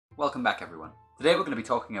Welcome back everyone. Today we're going to be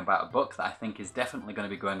talking about a book that I think is definitely going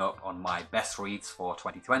to be going up on my best reads for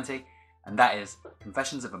 2020, and that is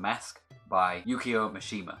Confessions of a Mask by Yukio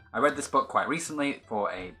Mishima. I read this book quite recently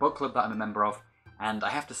for a book club that I'm a member of, and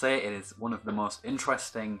I have to say it is one of the most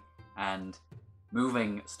interesting and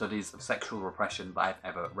moving studies of sexual repression that I've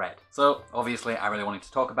ever read. So obviously I really wanted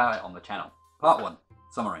to talk about it on the channel. Part 1.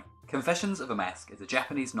 Summary. Confessions of a Mask is a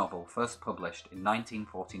Japanese novel first published in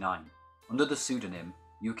 1949 under the pseudonym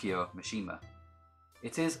Yukio Mishima.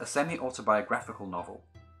 It is a semi-autobiographical novel,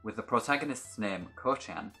 with the protagonist's name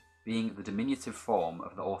Ko-chan being the diminutive form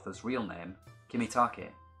of the author's real name, Kimitake.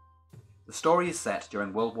 The story is set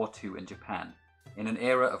during World War II in Japan, in an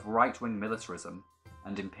era of right-wing militarism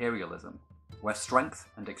and imperialism, where strength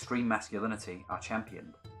and extreme masculinity are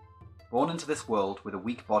championed. Born into this world with a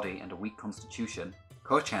weak body and a weak constitution,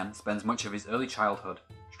 Ko-chan spends much of his early childhood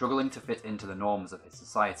struggling to fit into the norms of his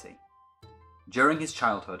society. During his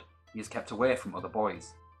childhood, he is kept away from other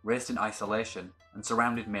boys, raised in isolation, and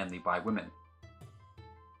surrounded mainly by women.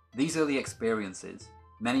 These early experiences,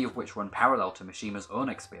 many of which run parallel to Mishima's own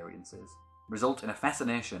experiences, result in a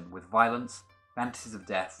fascination with violence, fantasies of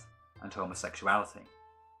death, and homosexuality.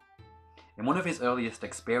 In one of his earliest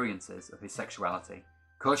experiences of his sexuality,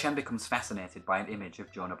 Ko-chan becomes fascinated by an image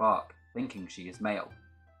of Joan of Arc, thinking she is male.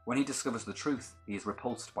 When he discovers the truth, he is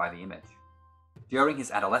repulsed by the image. During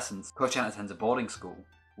his adolescence, Ko-chan attends a boarding school,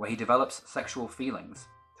 where he develops sexual feelings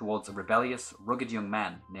towards a rebellious, rugged young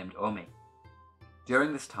man named Omi.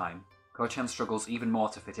 During this time, Ko-chan struggles even more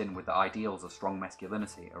to fit in with the ideals of strong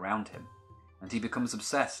masculinity around him, and he becomes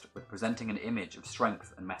obsessed with presenting an image of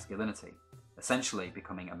strength and masculinity, essentially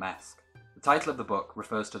becoming a mask. The title of the book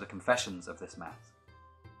refers to the confessions of this mask.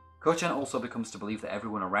 Ko-chan also becomes to believe that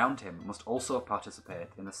everyone around him must also participate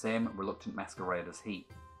in the same reluctant masquerade as he,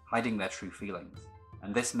 hiding their true feelings,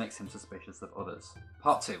 and this makes him suspicious of others.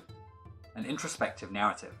 Part 2. An introspective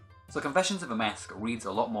narrative. So Confessions of a Mask reads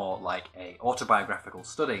a lot more like an autobiographical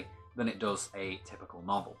study than it does a typical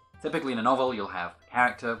novel. Typically in a novel you'll have a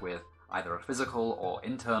character with either a physical or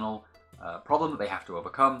internal problem that they have to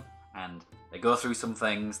overcome, and they go through some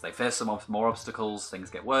things, they face some more obstacles, things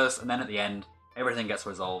get worse, and then at the end everything gets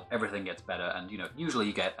resolved, everything gets better, and usually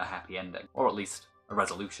you get a happy ending, or at least a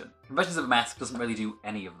resolution. Confessions of a Mask doesn't really do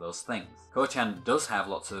any of those things. Ko-chan does have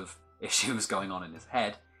lots of issues going on in his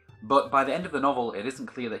head, but by the end of the novel it isn't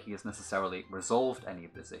clear that he has necessarily resolved any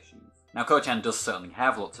of these issues. Now Ko-chan does certainly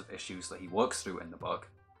have lots of issues that he works through in the book,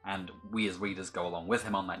 and we as readers go along with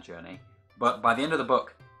him on that journey, but by the end of the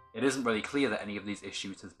book it isn't really clear that any of these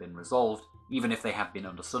issues has been resolved, even if they have been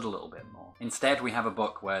understood a little bit more. Instead we have a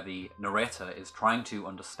book where the narrator is trying to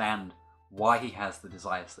understand why he has the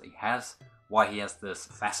desires that he has, why he has this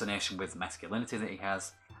fascination with masculinity that he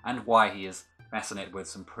has, and why he is fascinated with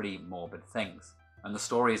some pretty morbid things. And the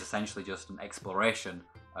story is essentially just an exploration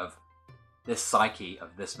of this psyche of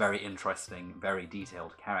this very interesting, very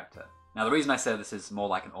detailed character. Now the reason I say this is more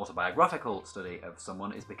like an autobiographical study of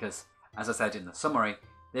someone is because, as I said in the summary,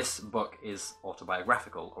 this book is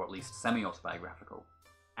autobiographical, or at least semi-autobiographical.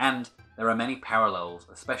 And there are many parallels,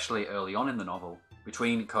 especially early on in the novel,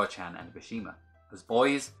 between Ko-chan and Mishima. As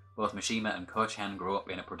boys, both Mishima and Ko-chan grew up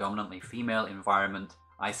in a predominantly female environment,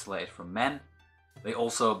 isolated from men. They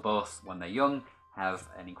also both, when they're young, have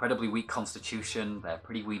an incredibly weak constitution, they're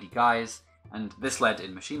pretty weedy guys, and this led,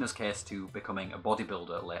 in Mishima's case, to becoming a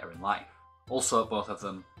bodybuilder later in life. Also, both of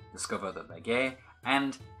them discover that they're gay,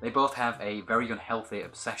 and they both have a very unhealthy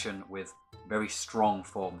obsession with very strong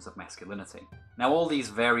forms of masculinity. Now all these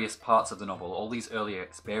various parts of the novel, all these earlier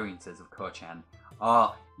experiences of Ko-chan,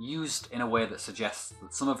 are used in a way that suggests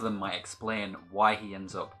that some of them might explain why he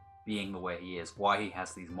ends up being the way he is, why he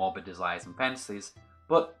has these morbid desires and fantasies,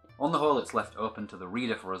 but on the whole it's left open to the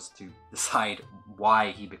reader for us to decide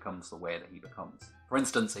why he becomes the way that he becomes. For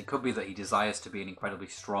instance, it could be that he desires to be an incredibly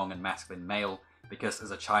strong and masculine male because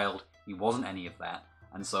as a child he wasn't any of that,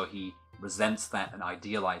 and so he resents that and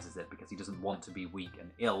idealizes it because he doesn't want to be weak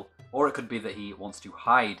and ill, or it could be that he wants to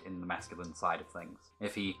hide in the masculine side of things.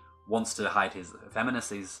 If he wants to hide his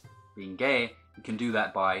effeminacies, being gay, he can do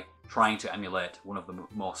that by trying to emulate one of the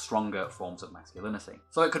more stronger forms of masculinity.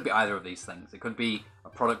 So it could be either of these things. It could be a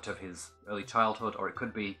product of his early childhood, or it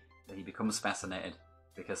could be that he becomes fascinated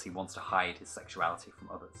because he wants to hide his sexuality from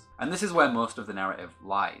others. And this is where most of the narrative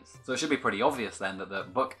lies. So it should be pretty obvious then that the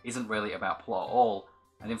book isn't really about plot at all,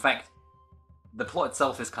 and in fact, the plot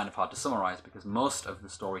itself is kind of hard to summarize because most of the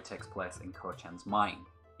story takes place in Ko-chan's mind.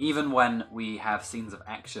 Even when we have scenes of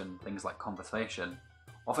action, things like conversation,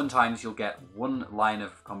 oftentimes you'll get one line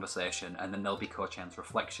of conversation and then there'll be Ko-chan's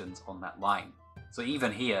reflections on that line. So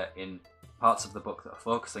even here, in parts of the book that are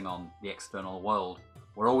focusing on the external world,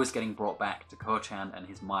 we're always getting brought back to Ko-chan and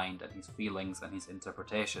his mind and his feelings and his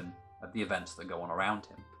interpretation of the events that go on around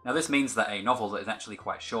him. Now this means that a novel that is actually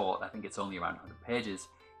quite short, I think it's only around 100 pages,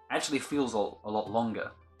 actually feels a lot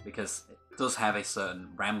longer, because it does have a certain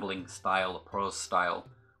rambling style, a prose style,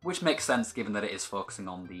 which makes sense given that it is focusing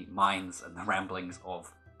on the minds and the ramblings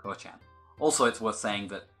of Ko-chan. Also, it's worth saying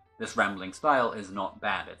that this rambling style is not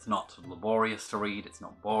bad. It's not laborious to read, it's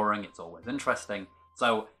not boring, it's always interesting,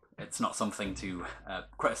 so it's not something to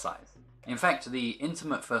criticize. In fact, the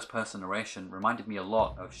intimate first-person narration reminded me a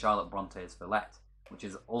lot of Charlotte Bronte's Villette, which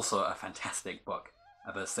is also a fantastic book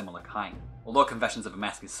of a similar kind. Although Confessions of a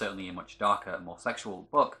Mask is certainly a much darker and more sexual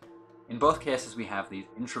book, in both cases we have these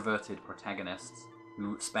introverted protagonists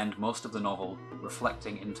who spend most of the novel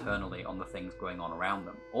reflecting internally on the things going on around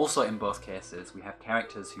them. Also in both cases we have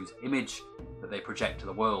characters whose image that they project to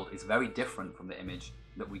the world is very different from the image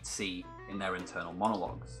that we'd see in their internal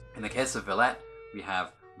monologues. In the case of Villette, we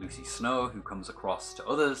have Lucy Snow, who comes across to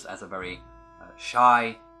others as a very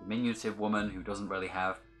shy, diminutive woman who doesn't really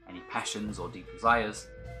have any passions or deep desires,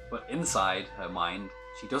 but inside her mind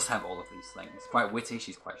she does have all of these things. Quite witty,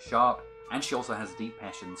 she's quite sharp, and she also has deep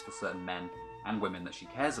passions for certain men and women that she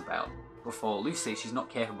cares about. But for Lucy, she's not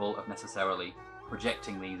capable of necessarily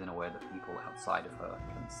projecting these in a way that people outside of her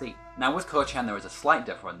can see. Now with Ko-chan there is a slight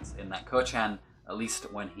difference in that Ko-chan, at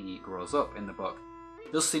least when he grows up in the book,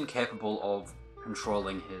 does seem capable of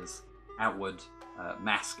controlling his outward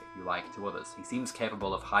mask, if you like, to others. He seems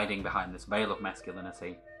capable of hiding behind this veil of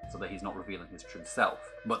masculinity so that he's not revealing his true self.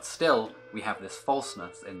 But still, we have this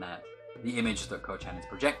falseness in that the image that Ko-chan is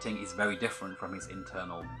projecting is very different from his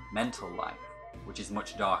internal mental life, which is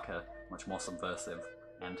much darker, much more subversive,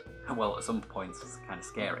 and, well, at some points it's kind of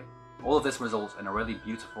scary. All of this results in a really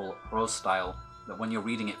beautiful prose style that when you're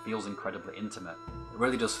reading it feels incredibly intimate. It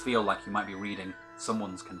really does feel like you might be reading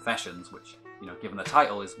someone's confessions, which, you know, given the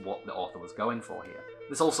title, is what the author was going for here.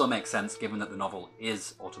 This also makes sense given that the novel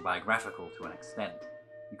is autobiographical to an extent.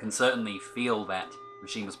 You can certainly feel that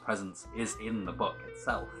Mishima's presence is in the book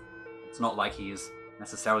itself. It's not like he's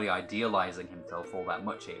necessarily idealizing himself all that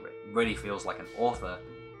much here. It really feels like an author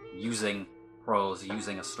using prose,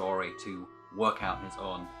 using a story to work out his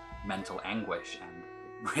own mental anguish, and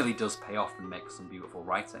it really does pay off and make some beautiful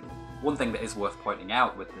writing. One thing that is worth pointing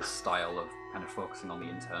out with this style of kind of focusing on the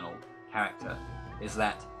internal character is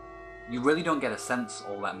that you really don't get a sense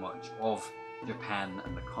all that much of Japan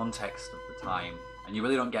and the context of the time, and you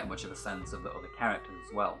really don't get much of a sense of the other characters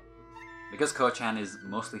as well. Because Ko-chan is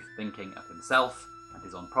mostly thinking of himself and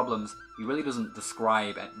his own problems, he really doesn't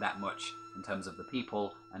describe that much in terms of the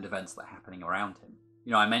people and events that are happening around him.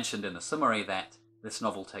 You know, I mentioned in the summary that this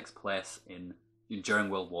novel takes place during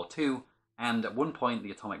World War II, and at one point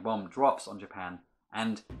the atomic bomb drops on Japan,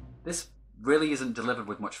 and this really isn't delivered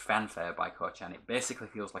with much fanfare by Ko-chan. It basically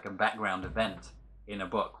feels like a background event in a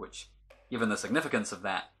book, which, given the significance of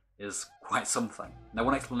that, is quite something. Now,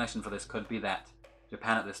 one explanation for this could be that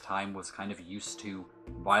Japan at this time was kind of used to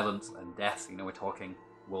violence and death. You know, we're talking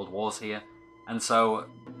world wars here, and so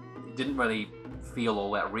it didn't really feel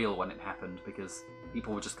all that real when it happened because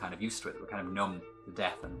people were just kind of used to it. They were kind of numb to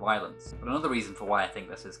death and violence. But another reason for why I think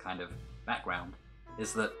this is kind of background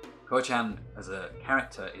is that Ko-chan as a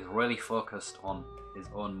character is really focused on his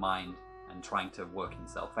own mind and trying to work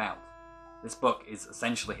himself out. This book is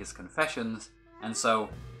essentially his confessions, and so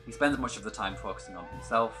he spends much of the time focusing on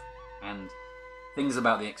himself, and things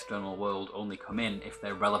about the external world only come in if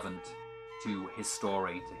they're relevant to his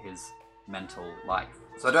story, to his mental life.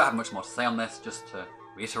 So I don't have much more to say on this, just to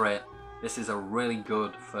reiterate, this is a really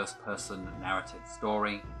good first-person narrative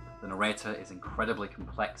story. The narrator is incredibly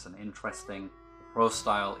complex and interesting, the prose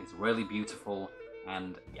style is really beautiful,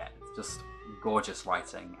 and yeah, it's just gorgeous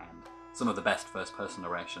writing and some of the best first-person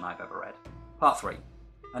narration I've ever read. Part 3.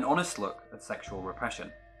 An honest look at sexual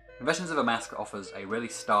repression. Confessions of a Mask offers a really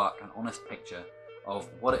stark and honest picture of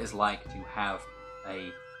what it is like to have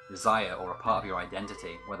a desire or a part of your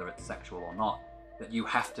identity, whether it's sexual or not, that you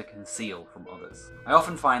have to conceal from others. I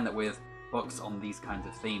often find that with books on these kinds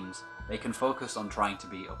of themes, they can focus on trying to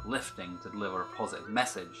be uplifting, to deliver a positive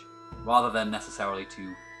message, rather than necessarily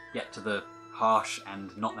to get to the harsh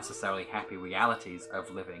and not necessarily happy realities of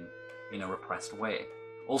living in a repressed way.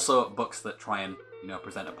 Also, books that try and,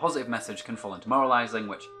 present a positive message can fall into moralizing,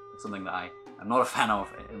 which is something that I am not a fan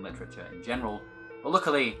of in literature in general. But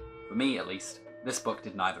luckily, for me at least, this book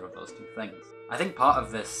did neither of those two things. I think part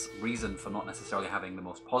of this reason for not necessarily having the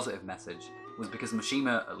most positive message was because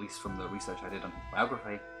Mishima, at least from the research I did on his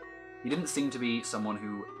biography, he didn't seem to be someone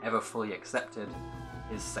who ever fully accepted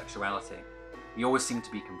his sexuality. He always seemed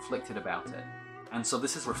to be conflicted about it. And so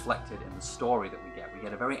this is reflected in the story that we get. We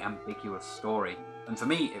get a very ambiguous story And for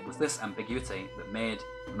me, it was this ambiguity that made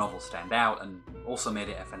the novel stand out and also made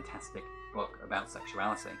it a fantastic book about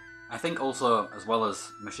sexuality. I think also, as well as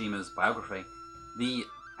Mishima's biography, the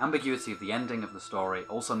ambiguity of the ending of the story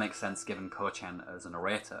also makes sense given Ko-chan as a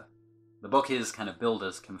narrator. The book is kind of billed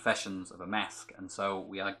as Confessions of a Mask, and so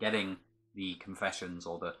we are getting the confessions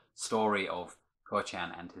or the story of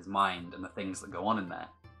Ko-chan and his mind and the things that go on in there.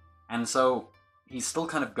 And so he's still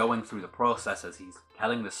kind of going through the process as he's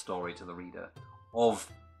telling this story to the reader of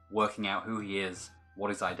working out who he is, what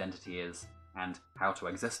his identity is, and how to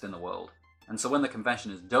exist in the world. And so when the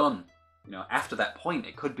confession is done, after that point,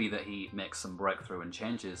 it could be that he makes some breakthrough and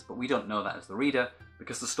changes, but we don't know that as the reader,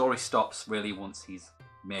 because the story stops really once he's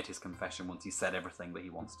made his confession, once he's said everything that he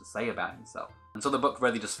wants to say about himself. And so the book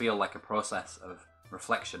really does feel like a process of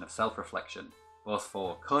reflection, of self-reflection, both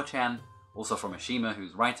for Ko-chan, also for Mishima,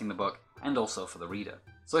 who's writing the book, and also for the reader.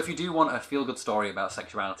 So if you do want a feel-good story about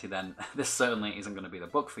sexuality, then this certainly isn't going to be the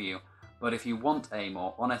book for you, but if you want a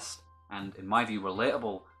more honest and, in my view,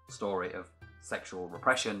 relatable story of sexual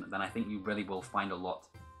repression, then I think you really will find a lot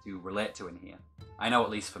to relate to in here. I know,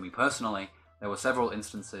 at least for me personally, there were several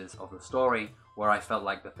instances of the story where I felt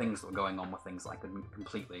like the things that were going on were things I could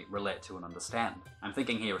completely relate to and understand. I'm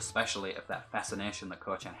thinking here especially of that fascination that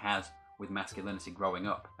Ko-chan has with masculinity growing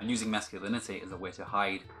up, and using masculinity as a way to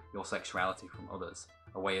hide your sexuality from others,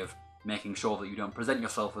 a way of making sure that you don't present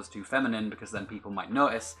yourself as too feminine because then people might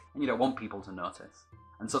notice, and you don't want people to notice.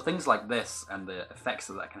 And so things like this and the effects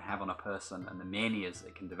that can have on a person and the manias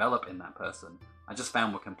it can develop in that person, I just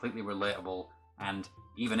found were completely relatable, and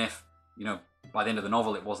even if, by the end of the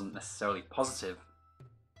novel it wasn't necessarily positive,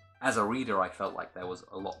 as a reader I felt like there was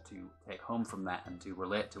a lot to take home from that and to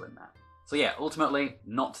relate to in that. So yeah, ultimately,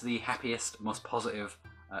 not the happiest, most positive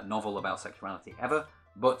novel about sexuality ever,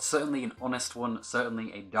 but certainly an honest one,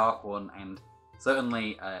 certainly a dark one, and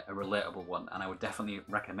certainly a relatable one, and I would definitely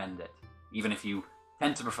recommend it, even if you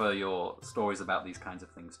tend to prefer your stories about these kinds of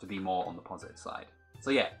things to be more on the positive side.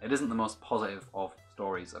 So yeah, it isn't the most positive of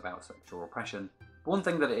stories about sexual repression, but one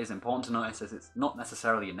thing that it is important to notice is it's not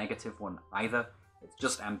necessarily a negative one either, it's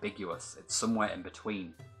just ambiguous, it's somewhere in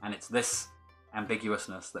between, and it's this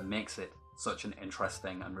ambiguousness that makes it such an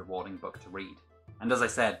interesting and rewarding book to read. And as I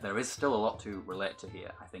said, there is still a lot to relate to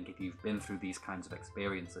here, I think, if you've been through these kinds of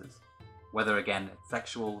experiences, whether again it's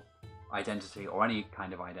sexual identity or any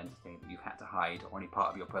kind of identity that you've had to hide, or any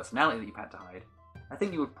part of your personality that you've had to hide, I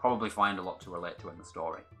think you would probably find a lot to relate to in the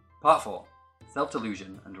story. Part 4.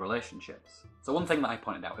 Self-delusion and relationships. So one thing that I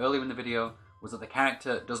pointed out earlier in the video was that the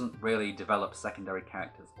character doesn't really develop secondary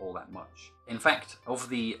characters all that much. In fact, of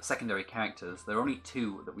the secondary characters, there are only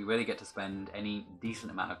 2 that we really get to spend any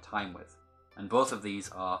decent amount of time with, and both of these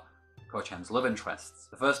are Ko-chan's love interests.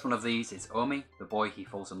 The first one of these is Omi, the boy he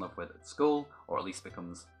falls in love with at school, or at least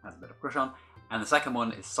has a bit of crush on, and the second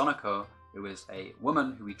one is Sonoko, who is a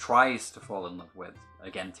woman who he tries to fall in love with,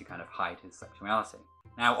 again to kind of hide his sexuality.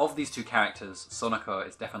 Now, of these 2 characters, Sonoko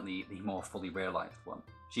is definitely the more fully realised one.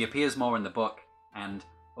 She appears more in the book, and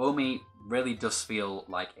Omi really does feel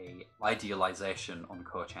like a idealisation on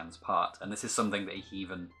Ko-chan's part, and this is something that he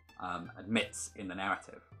even admits in the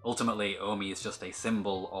narrative. Ultimately, Omi is just a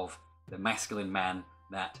symbol of the masculine man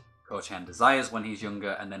that Ko-chan desires when he's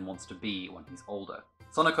younger and then wants to be when he's older.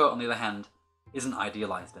 Sonoko, on the other hand, isn't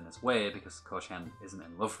idealised in this way because Ko-chan isn't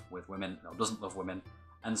in love with women, or doesn't love women,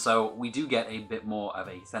 and so we do get a bit more of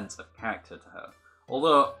a sense of character to her.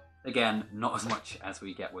 Although, again, not as much as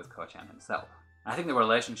we get with Ko-chan himself. I think the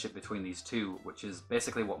relationship between these 2, which is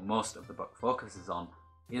basically what most of the book focuses on,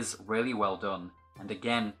 is really well done, and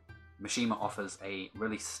again, Mishima offers a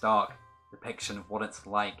really stark depiction of what it's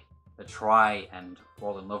like to try and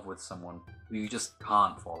fall in love with someone who you just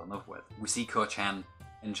can't fall in love with. We see Ko-chan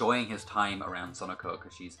enjoying his time around Sonoko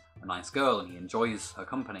because she's a nice girl and he enjoys her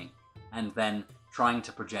company, and then trying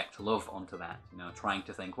to project love onto that, trying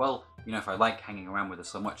to think, well, if I like hanging around with her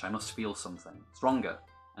so much, I must feel something stronger.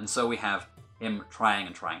 And so we have him trying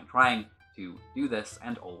and trying to do this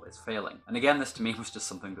and always failing. And again, this to me was just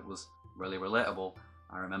something that was really relatable.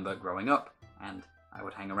 I remember growing up and I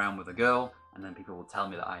would hang around with a girl and then people would tell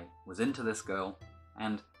me that I was into this girl,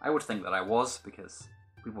 and I would think that I was because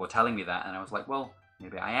people were telling me that, and I was like, well,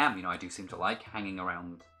 maybe I am, I do seem to like hanging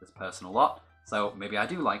around this person a lot, so maybe I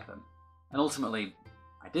do like them. And ultimately,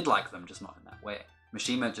 I did like them, just not in that way.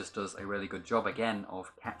 Mishima just does a really good job again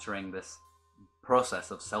of capturing this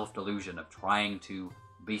process of self-delusion, of trying to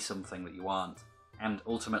be something that you aren't, and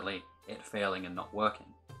ultimately it failing and not working.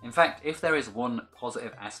 In fact, if there is one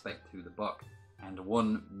positive aspect to the book, and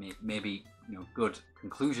one maybe good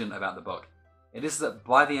conclusion about the book, it is that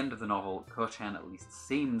by the end of the novel, Ko-chan at least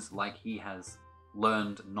seems like he has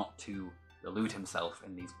learned not to delude himself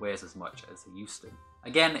in these ways as much as he used to.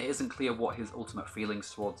 Again, it isn't clear what his ultimate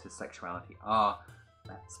feelings towards his sexuality are.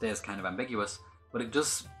 That stays kind of ambiguous, but it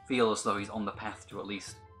does feel as though he's on the path to at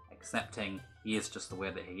least accepting he is just the way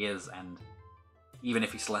that he is, and even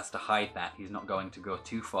if he still has to hide that, he's not going to go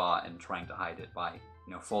too far in trying to hide it by,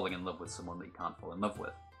 falling in love with someone that he can't fall in love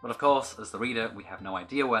with. But of course, as the reader, we have no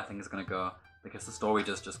idea where things are going to go, because the story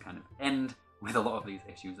does just kind of end with a lot of these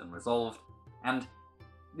issues unresolved, and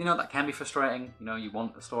that can be frustrating. You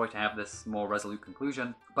want the story to have this more resolute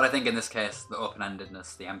conclusion, but I think in this case, the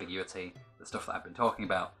open-endedness, the ambiguity, the stuff that I've been talking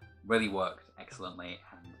about really worked excellently,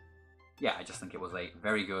 and yeah, I just think it was a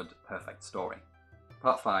very good, perfect story.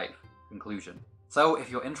 Part 5, Conclusion. So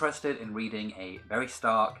if you're interested in reading a very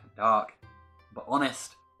stark, dark, but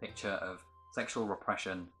honest picture of sexual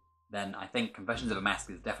repression, then I think Confessions of a Mask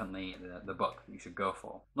is definitely the book that you should go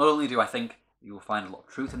for. Not only do I think you will find a lot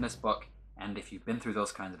of truth in this book, and if you've been through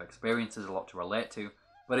those kinds of experiences, a lot to relate to,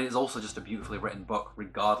 but it is also just a beautifully written book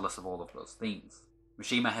regardless of all of those themes.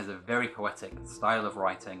 Mishima has a very poetic style of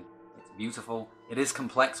writing. It's beautiful. It is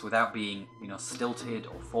complex without being, stilted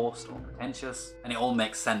or forced or pretentious, and it all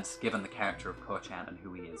makes sense given the character of Ko-chan and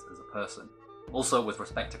who he is as a person. Also, with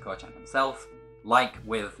respect to Ko-chan himself, like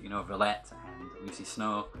with, Villette and Lucy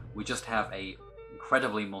Snow, we just have a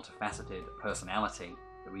incredibly multifaceted personality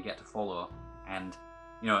that we get to follow, and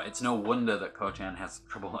it's no wonder that Ko-chan has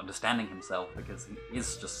trouble understanding himself, because he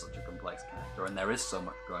is just such a complex character and there is so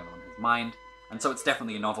much going on in his mind. And so it's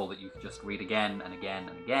definitely a novel that you can just read again and again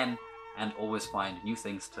and again and always find new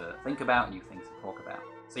things to think about, new things to talk about.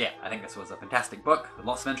 So yeah, I think this was a fantastic book with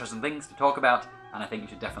lots of interesting things to talk about, and I think you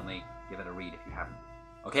should definitely give it a read if you haven't.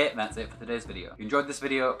 Okay, that's it for today's video. If you enjoyed this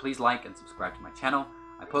video, please like and subscribe to my channel.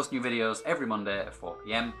 I post new videos every Monday at 4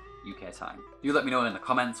 PM UK time. Do let me know in the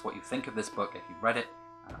comments what you think of this book if you've read it,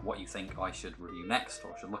 and what you think I should review next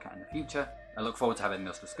or should look at in the future. I look forward to having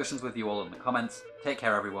those discussions with you all in the comments. Take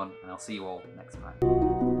care everyone, and I'll see you all next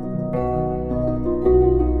time.